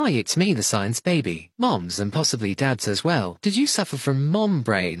Hi, it's me, the science baby. Moms, and possibly dads as well. Did you suffer from mom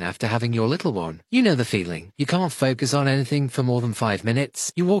brain after having your little one? You know the feeling. You can't focus on anything for more than 5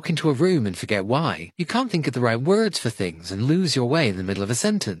 minutes. You walk into a room and forget why. You can't think of the right words for things and lose your way in the middle of a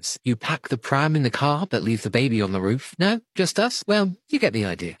sentence. You pack the pram in the car but leave the baby on the roof. No? Just us? Well, you get the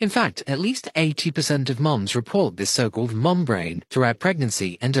idea. In fact, at least 80% of moms report this so-called mom brain throughout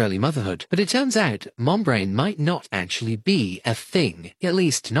pregnancy and early motherhood. But it turns out mom brain might not actually be a thing, at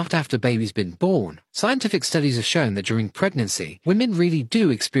least not after baby's been born. Scientific studies have shown that during pregnancy, women really do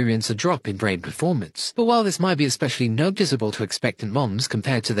experience a drop in brain performance. But while this might be especially noticeable to expectant moms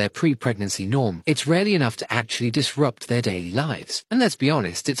compared to their pre-pregnancy norm, it's rarely enough to actually disrupt their daily lives. And let's be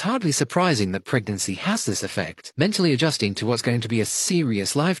honest, it's hardly surprising that pregnancy has this effect. Mentally adjusting to what's going to be a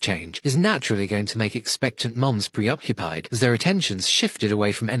serious life change is naturally going to make expectant moms preoccupied, as their attention's shifted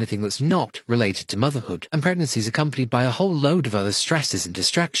away from anything that's not related to motherhood. And pregnancy is accompanied by a whole load of other stresses and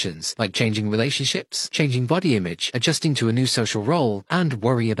distractions, like changing relationships, changing body image, adjusting to a new social role, and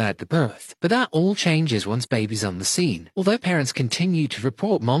worry about the birth. But that all changes once baby's on the scene. Although parents continue to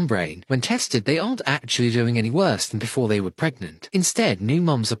report mom brain, when tested they aren't actually doing any worse than before they were pregnant. Instead, new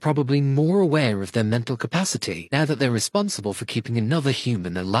moms are probably more aware of their mental capacity now that they're responsible for keeping another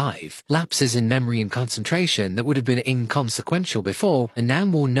human alive. Lapses in memory and concentration that would have been inconsequential before are now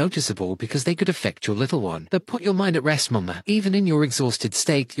more noticeable because they could affect your little one. But put your mind at rest, mama. Even in your exhausted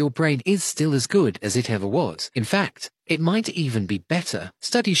state, your brain is still as good as it ever was. In fact, it might even be better.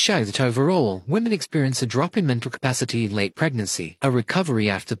 Studies show that overall, women experience a drop in mental capacity in late pregnancy, a recovery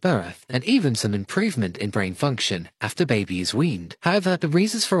after birth, and even some improvement in brain function after baby is weaned. However, the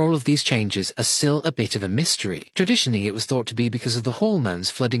reasons for all of these changes are still a bit of a mystery. Traditionally, it was thought to be because of the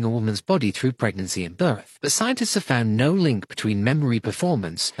hormones flooding a woman's body through pregnancy and birth. But scientists have found no link between memory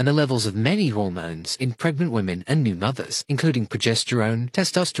performance and the levels of many hormones in pregnant women and new mothers, including progesterone,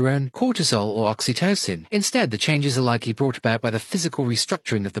 testosterone, cortisol, or oxytocin. Instead, the changes are likely brought about by the physical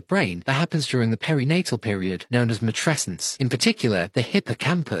restructuring of the brain that happens during the perinatal period, known as matrescence. In particular, the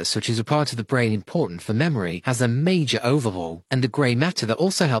hippocampus, which is a part of the brain important for memory, has a major overhaul, and the grey matter that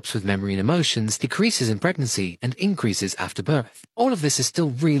also helps with memory and emotions decreases in pregnancy and increases after birth. All of this is still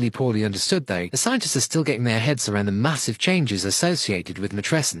really poorly understood though. The scientists are still getting their heads around the massive changes associated with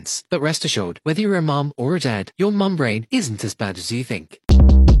matrescence. But rest assured, whether you're a mom or a dad, your mum brain isn't as bad as you think.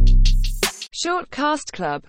 Shortcast Club.